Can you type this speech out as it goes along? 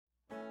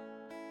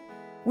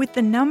With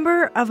the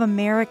number of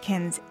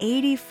Americans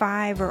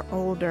 85 or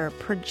older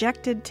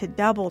projected to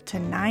double to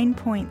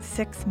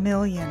 9.6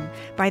 million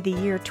by the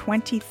year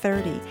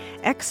 2030,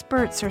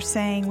 experts are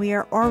saying we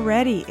are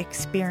already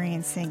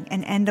experiencing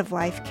an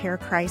end-of-life care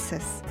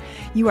crisis.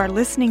 You are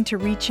listening to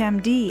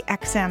ReachMD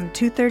XM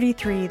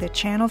 233, the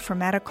channel for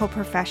medical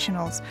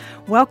professionals.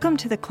 Welcome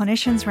to the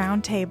Clinicians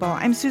Roundtable.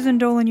 I'm Susan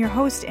Dolan, your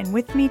host, and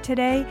with me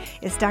today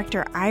is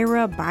Dr.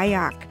 Ira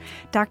Byock.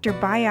 Dr.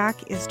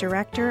 Byock is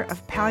Director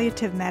of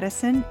Palliative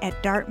Medicine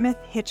at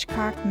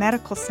Dartmouth-Hitchcock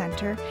Medical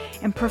Center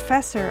and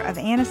Professor of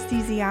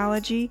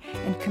Anesthesiology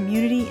and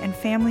Community and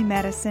Family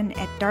Medicine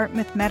at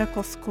Dartmouth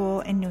Medical School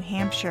in New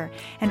Hampshire,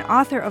 and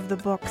author of the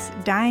books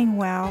Dying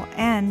Well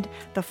and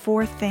The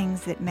 4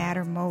 Things That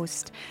Matter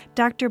Most.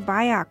 Dr.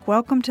 Byock,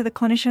 welcome to the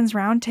Clinicians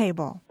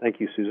Roundtable. Thank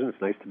you, Susan.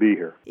 It's nice to be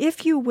here.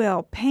 If you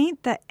will,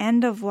 paint the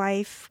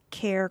end-of-life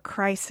care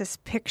crisis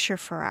picture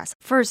for us.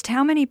 First,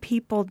 how many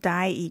people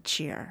die each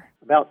year?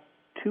 About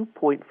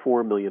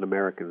 2.4 million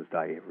Americans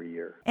die every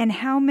year. And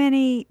how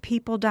many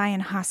people die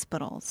in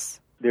hospitals?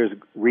 There's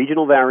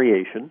regional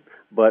variation,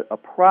 but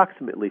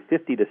approximately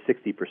 50 to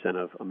 60%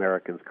 of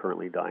Americans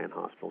currently die in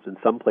hospitals. In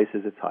some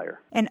places, it's higher.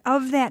 And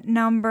of that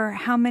number,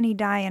 how many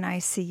die in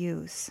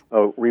ICUs?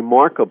 Oh,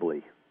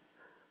 remarkably,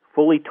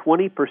 fully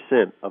 20%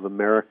 of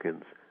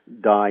Americans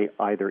die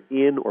either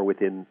in or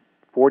within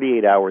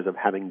 48 hours of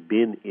having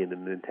been in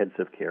an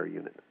intensive care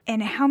unit.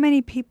 And how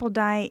many people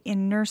die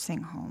in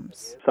nursing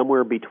homes?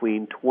 Somewhere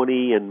between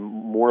 20 and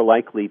more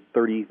likely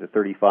 30 to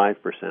 35%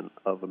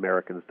 of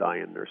Americans die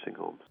in nursing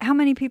homes. How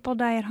many people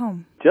die at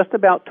home? Just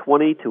about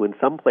 20 to, in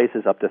some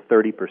places, up to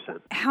 30%.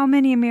 How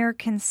many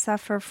Americans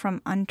suffer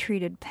from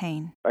untreated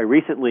pain? I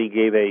recently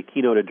gave a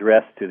keynote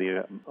address to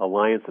the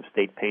Alliance of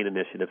State Pain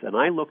Initiatives, and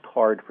I looked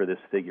hard for this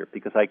figure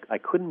because I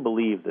couldn't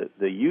believe that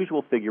the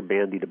usual figure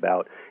bandied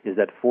about is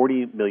that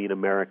 40 million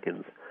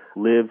Americans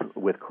live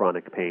with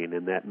chronic pain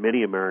and that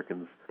many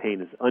Americans'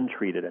 pain is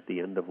untreated at the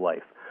end of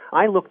life.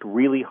 I looked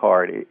really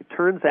hard. It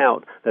turns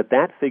out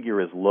that figure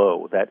is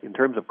low, that in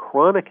terms of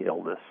chronic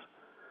illness,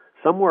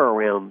 somewhere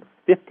around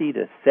 50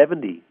 to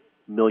 70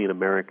 million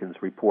Americans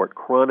report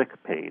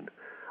chronic pain.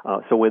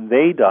 So when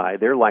they die,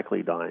 they're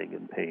likely dying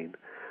in pain.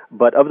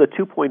 But of the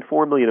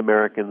 2.4 million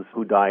Americans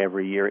who die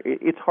every year,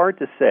 it's hard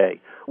to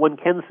say. One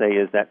can say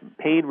is that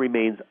pain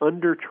remains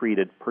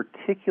undertreated,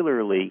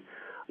 particularly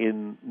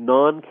in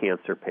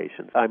non-cancer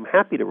patients. I'm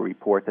happy to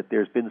report that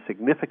there's been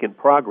significant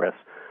progress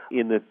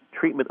in the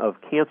treatment of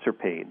cancer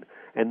pain,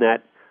 and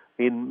that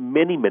in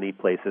many, many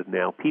places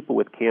now, people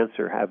with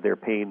cancer have their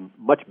pain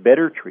much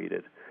better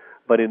treated.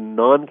 But in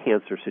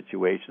non-cancer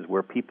situations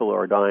where people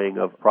are dying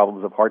of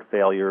problems of heart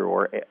failure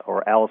or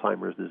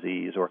Alzheimer's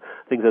disease or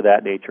things of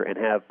that nature and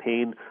have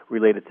pain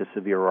related to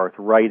severe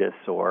arthritis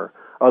or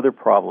other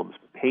problems,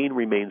 pain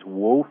remains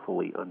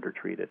woefully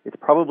undertreated. It's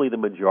probably the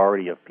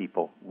majority of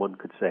people, one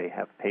could say,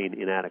 have pain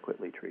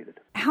inadequately treated.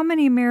 How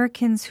many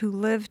Americans who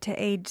live to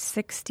age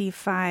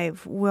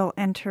 65 will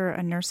enter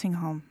a nursing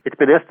home? It's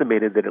been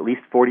estimated that at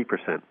least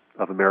 40%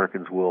 of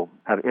Americans will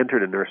have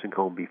entered a nursing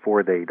home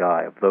before they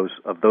die, of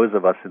those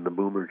of us in the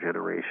boomer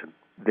generation.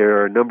 There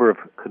are a number of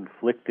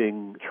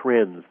conflicting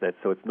trends,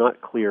 so it's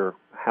not clear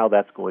how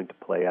that's going to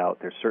play out.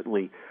 There's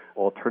certainly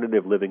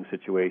alternative living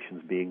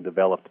situations being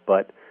developed,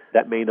 but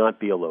that may not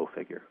be a low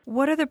figure.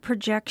 What are the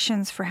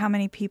projections for how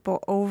many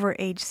people over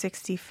age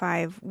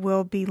 65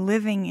 will be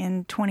living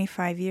in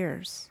 25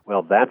 years?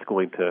 Well, that's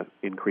going to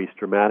increase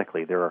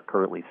dramatically. There are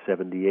currently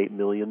 78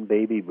 million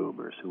baby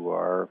boomers who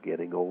are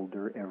getting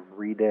older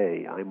every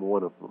day. I'm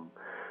one of them.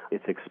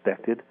 It's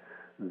expected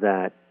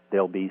that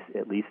there'll be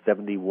at least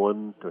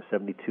 71 to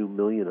 72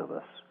 million of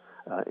us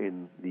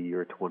in the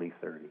year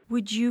 2030.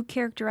 Would you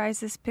characterize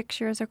this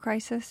picture as a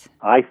crisis?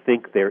 I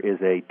think there is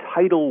a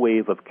tidal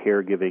wave of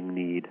caregiving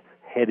need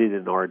headed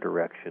in our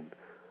direction.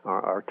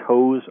 Our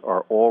toes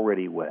are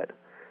already wet,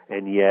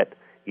 and yet,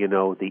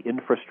 the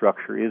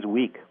infrastructure is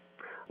weak.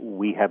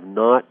 We have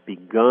not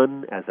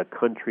begun as a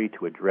country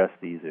to address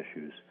these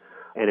issues.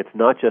 And it's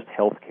not just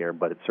healthcare,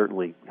 but it's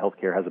certainly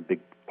healthcare has a big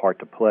part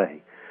to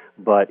play,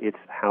 but it's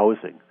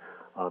housing,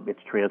 it's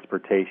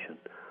transportation.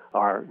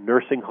 Our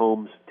nursing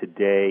homes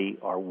today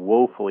are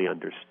woefully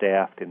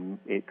understaffed, and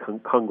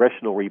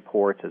congressional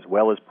reports as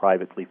well as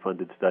privately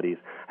funded studies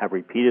have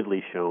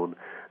repeatedly shown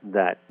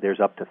that there's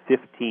up to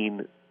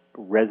 15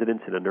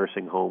 residents in a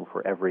nursing home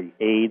for every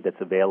aide that's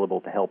available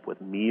to help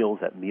with meals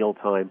at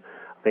mealtime.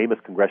 A famous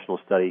congressional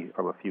study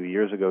from a few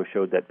years ago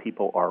showed that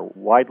people are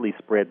widely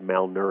spread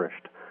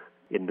malnourished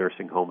in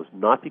nursing homes,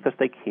 not because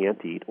they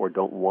can't eat or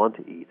don't want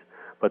to eat,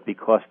 but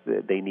because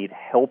they need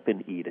help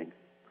in eating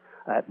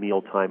at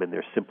mealtime, and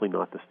there's simply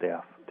not the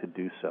staff to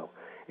do so.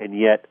 And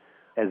yet,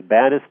 as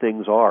bad as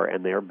things are,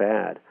 and they're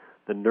bad,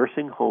 the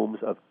nursing homes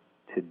of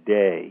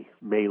today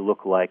may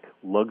look like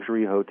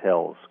luxury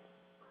hotels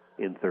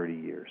in 30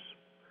 years.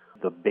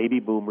 The baby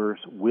boomers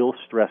will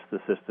stress the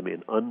system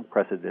in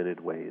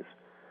unprecedented ways.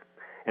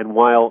 And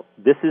while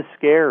this is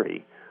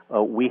scary,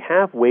 we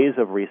have ways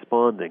of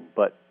responding,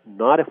 but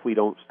not if we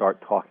don't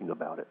start talking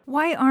about it.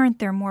 Why aren't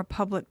there more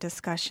public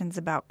discussions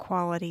about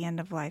quality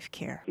end-of-life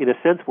care? In a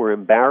sense, we're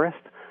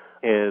embarrassed,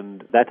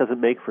 and that doesn't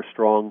make for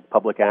strong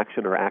public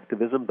action or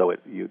activism, though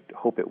you'd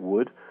hope it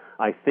would.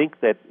 I think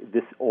that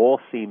this all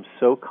seems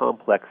so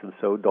complex and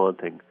so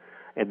daunting,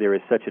 and there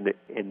is such an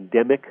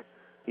endemic,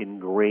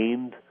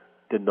 ingrained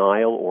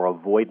denial or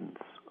avoidance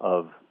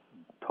of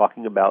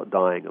talking about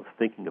dying, of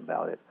thinking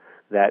about it,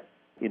 that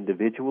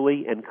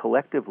individually and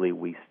collectively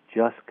we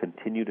just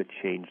continue to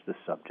change the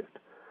subject.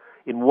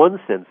 In one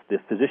sense, the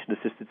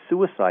physician-assisted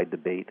suicide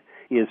debate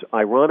is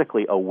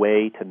ironically a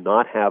way to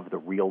not have the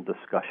real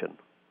discussion.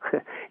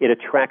 It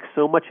attracts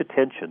so much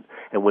attention,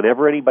 and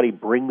whenever anybody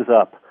brings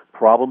up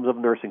problems of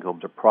nursing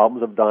homes or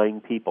problems of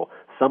dying people,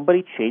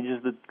 somebody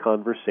changes the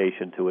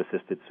conversation to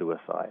assisted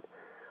suicide.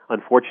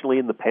 Unfortunately,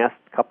 in the past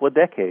couple of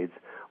decades,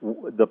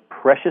 the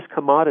precious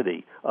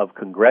commodity of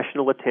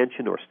congressional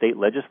attention or state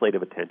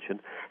legislative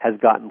attention has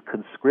gotten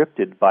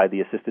conscripted by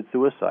the assisted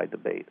suicide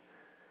debate.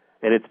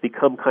 And it's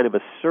become kind of a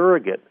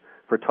surrogate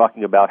for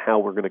talking about how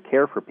we're going to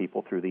care for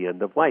people through the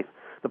end of life.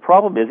 The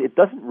problem is it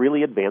doesn't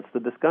really advance the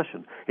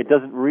discussion. It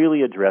doesn't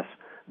really address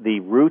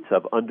the roots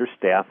of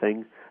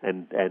understaffing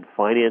and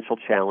financial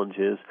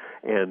challenges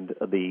and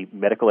the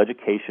medical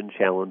education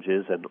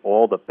challenges and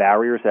all the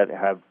barriers that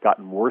have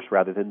gotten worse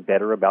rather than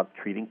better about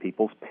treating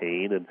people's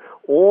pain and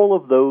all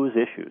of those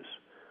issues.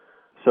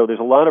 So there's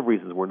a lot of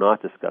reasons we're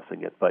not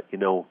discussing it, but,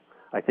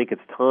 I think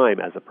it's time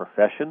as a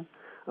profession,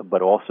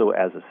 but also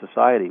as a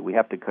society, we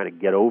have to kind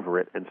of get over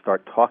it and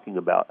start talking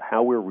about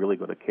how we're really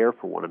going to care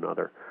for one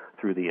another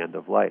through the end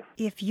of life.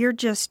 If you're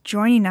just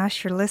joining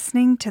us, you're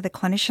listening to the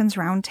Clinicians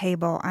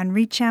Roundtable on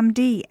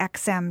ReachMD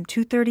XM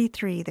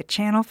 233, the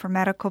channel for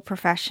medical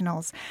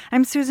professionals.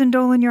 I'm Susan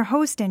Dolan, your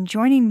host, and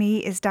joining me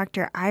is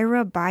Dr.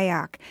 Ira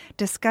Byock,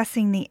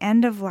 discussing the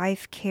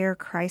end-of-life care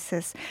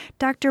crisis.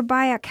 Dr.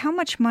 Byock, how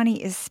much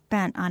money is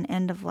spent on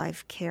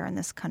end-of-life care in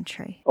this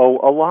country? Oh,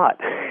 a lot.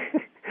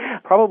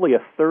 Probably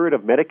a third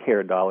of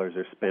Medicare dollars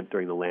are spent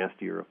during the last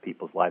year of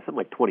people's lives, something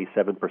like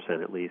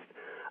 27% at least,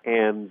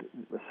 and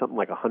something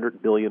like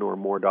 $100 billion or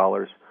more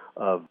dollars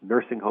of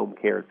nursing home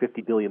care,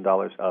 $50 billion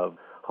of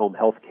home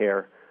health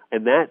care,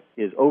 and that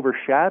is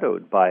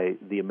overshadowed by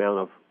the amount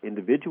of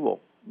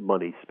individual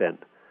money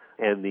spent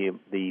and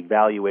the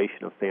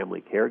valuation of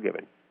family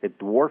caregiving. It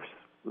dwarfs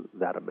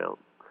that amount.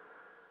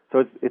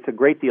 So it's a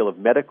great deal of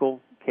medical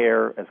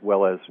care as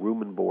well as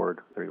room and board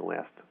during the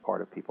last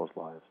part of people's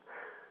lives.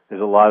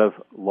 There's a lot of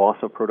loss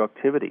of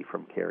productivity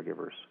from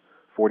caregivers.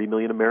 40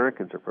 million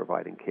Americans are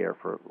providing care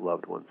for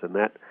loved ones, and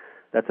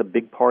that's a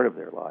big part of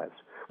their lives.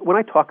 When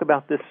I talk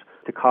about this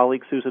to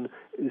colleagues, Susan,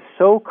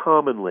 so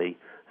commonly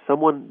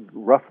someone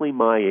roughly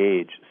my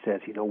age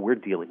says, we're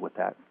dealing with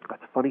that.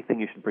 That's a funny thing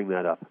you should bring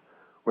that up.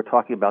 We're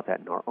talking about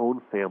that in our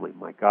own family.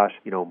 My gosh,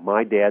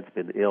 my dad's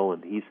been ill,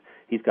 and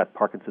he's got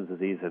Parkinson's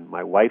disease, and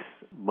my wife's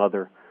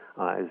mother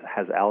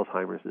has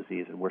Alzheimer's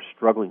disease, and we're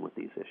struggling with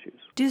these issues.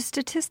 Do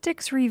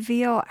statistics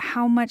reveal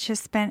how much is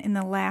spent in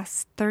the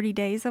last 30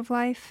 days of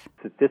life?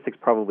 Statistics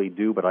probably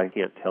do, but I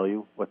can't tell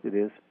you what it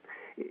is.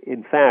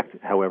 In fact,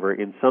 however,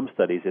 in some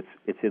studies,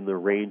 it's in the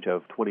range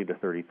of $20,000 to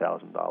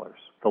 $30,000.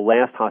 The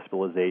last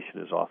hospitalization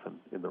is often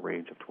in the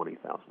range of $20,000.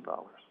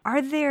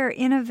 Are there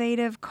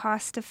innovative,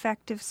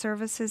 cost-effective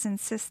services and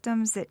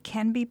systems that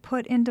can be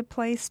put into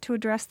place to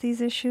address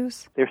these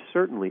issues? There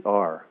certainly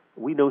are.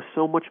 We know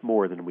so much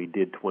more than we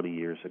did 20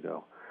 years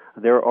ago.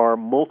 There are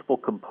multiple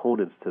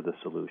components to the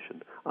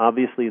solution.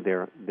 Obviously,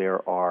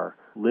 there are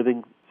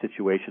living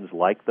situations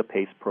like the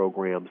PACE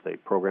programs, the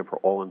Program for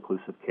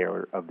All-Inclusive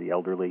Care of the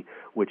Elderly,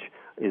 which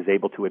is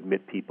able to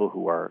admit people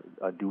who are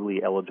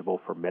duly eligible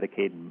for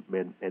Medicaid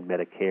and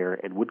Medicare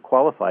and would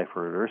qualify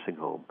for a nursing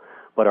home,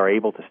 but are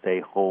able to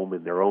stay home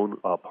in their own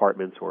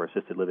apartments or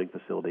assisted living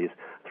facilities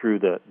through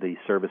the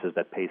services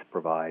that PACE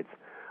provides.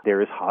 There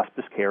is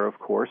hospice care, of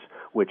course,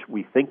 which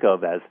we think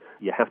of as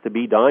you have to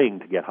be dying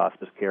to get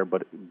hospice care,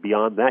 but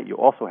beyond that, you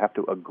also have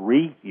to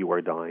agree you are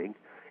dying,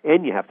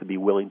 and you have to be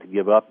willing to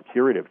give up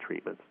curative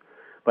treatments.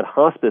 But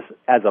hospice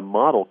as a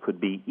model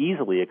could be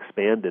easily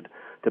expanded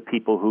to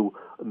people who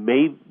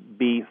may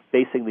be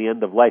facing the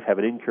end of life, have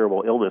an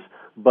incurable illness,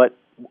 but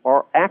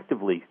are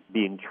actively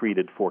being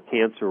treated for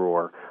cancer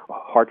or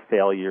heart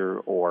failure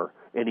or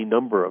any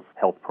number of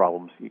health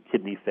problems,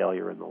 kidney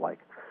failure and the like.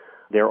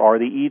 There are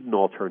the Eden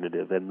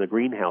Alternative and the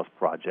Greenhouse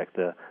Project,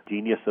 the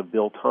genius of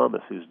Bill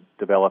Thomas, who's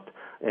developed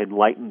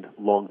enlightened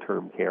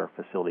long-term care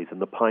facilities,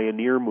 and the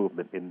Pioneer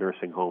Movement in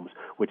nursing homes,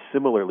 which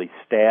similarly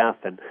staff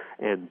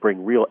and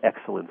bring real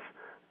excellence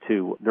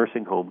to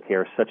nursing home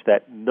care such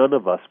that none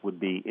of us would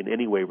be in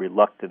any way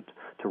reluctant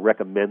to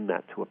recommend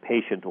that to a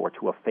patient or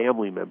to a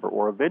family member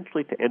or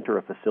eventually to enter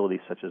a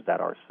facility such as that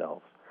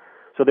ourselves.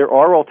 So there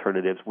are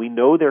alternatives. We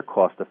know they're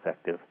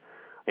cost-effective.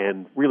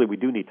 And really, we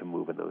do need to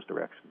move in those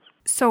directions.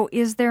 So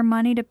is there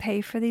money to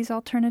pay for these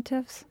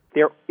alternatives?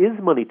 There is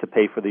money to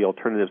pay for the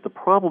alternatives. The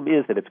problem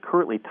is that it's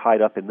currently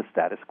tied up in the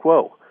status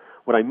quo.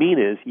 What I mean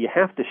is you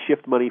have to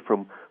shift money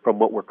from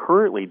what we're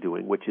currently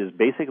doing, which is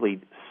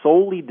basically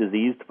solely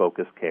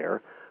disease-focused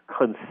care,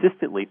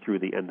 consistently through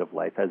the end of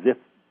life, as if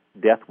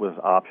death was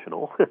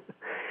optional,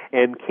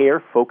 and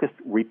care focused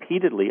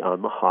repeatedly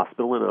on the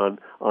hospital and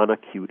on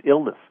acute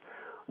illness.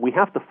 We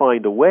have to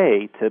find a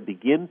way to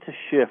begin to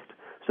shift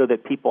so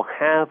that people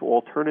have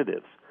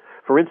alternatives.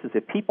 For instance,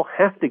 if people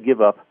have to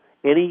give up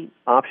any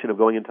option of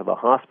going into the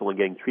hospital and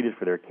getting treated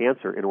for their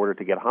cancer in order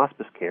to get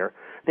hospice care,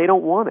 they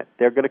don't want it.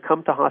 They're going to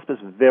come to hospice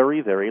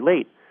very, very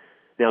late.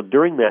 Now,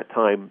 during that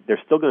time,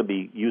 they're still going to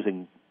be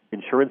using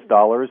insurance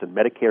dollars and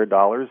Medicare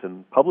dollars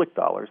and public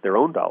dollars, their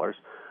own dollars,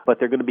 but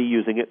they're going to be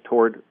using it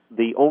toward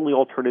the only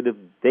alternative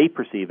they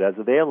perceive as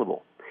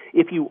available.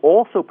 If you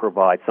also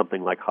provide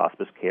something like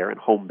hospice care and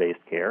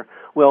home-based care,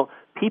 well,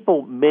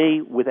 people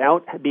may,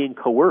 without being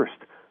coerced,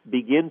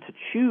 begin to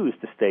choose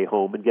to stay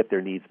home and get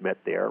their needs met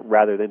there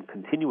rather than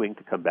continuing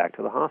to come back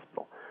to the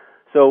hospital.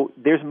 So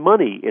there's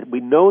money. We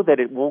know that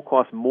it won't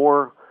cost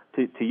more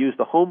to use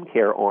the home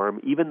care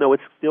arm, even though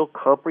it's still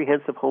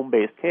comprehensive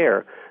home-based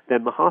care,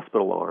 than the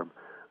hospital arm.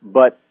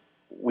 But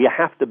we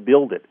have to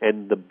build it.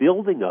 And the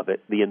building of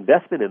it, the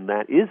investment in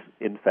that is,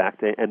 in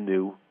fact, a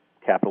new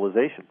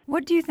capitalization.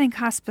 What do you think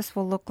hospice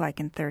will look like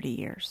in 30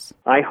 years?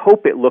 I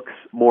hope it looks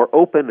more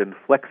open and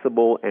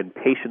flexible and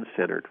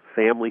patient-centered,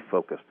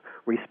 family-focused,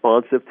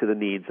 responsive to the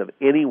needs of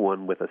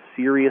anyone with a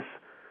serious,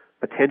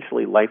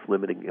 potentially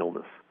life-limiting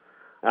illness.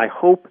 I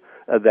hope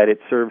that it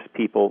serves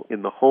people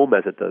in the home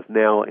as it does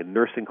now, in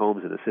nursing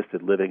homes and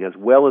assisted living, as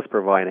well as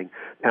providing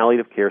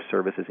palliative care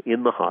services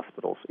in the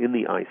hospitals, in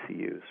the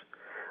ICUs.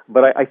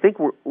 But I think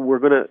we're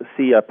going to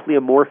see a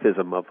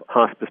pleomorphism of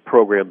hospice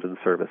programs and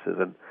services.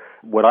 And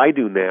what I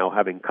do now,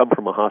 having come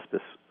from a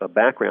hospice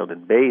background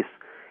and base,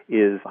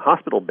 is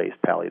hospital-based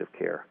palliative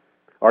care.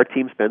 Our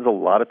team spends a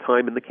lot of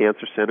time in the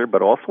cancer center,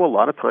 but also a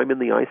lot of time in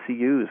the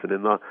ICUs and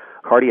in the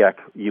cardiac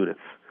units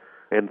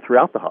and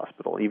throughout the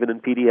hospital, even in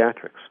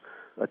pediatrics,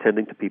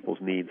 attending to people's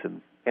needs.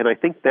 And I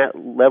think that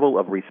level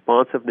of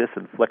responsiveness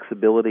and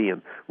flexibility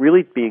and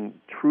really being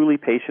truly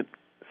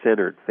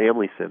patient-centered,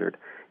 family-centered,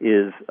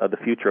 is the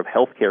future of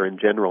healthcare in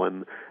general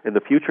and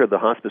the future of the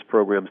hospice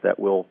programs that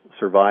will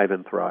survive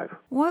and thrive.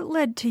 What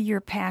led to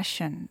your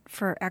passion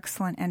for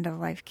excellent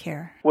end-of-life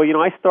care? Well,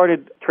 I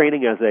started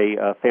training as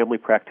a family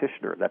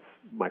practitioner. That's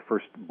my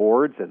first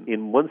boards, and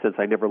in one sense,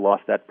 I never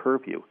lost that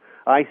purview.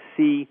 I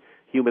see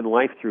human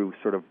life through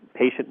sort of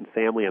patient and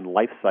family and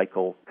life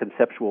cycle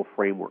conceptual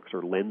frameworks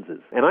or lenses.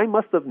 And I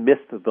must have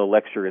missed the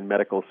lecture in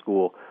medical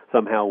school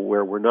somehow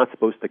where we're not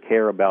supposed to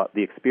care about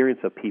the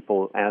experience of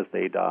people as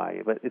they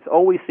die. But it's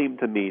always seemed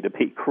to me to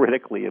be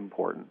critically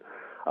important.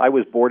 I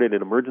was boarded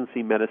in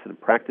emergency medicine and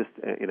practiced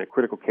in a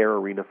critical care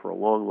arena for a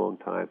long, long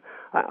time.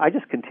 I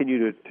just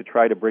continue to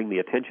try to bring the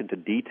attention to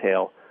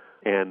detail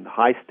and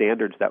high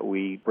standards that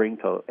we bring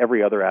to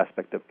every other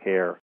aspect of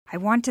care. I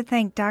want to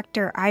thank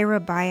Dr.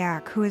 Ira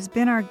Byock, who has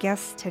been our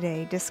guest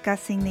today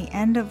discussing the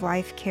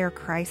end-of-life care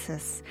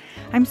crisis.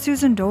 I'm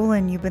Susan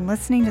Dolan. You've been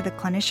listening to the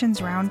Clinicians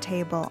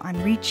Roundtable on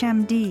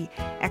ReachMD,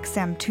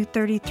 XM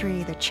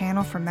 233, the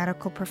channel for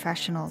medical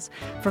professionals.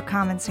 For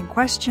comments and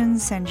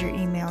questions, send your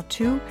email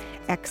to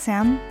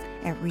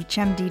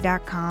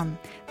xm@reachmd.com.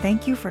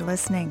 Thank you for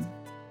listening.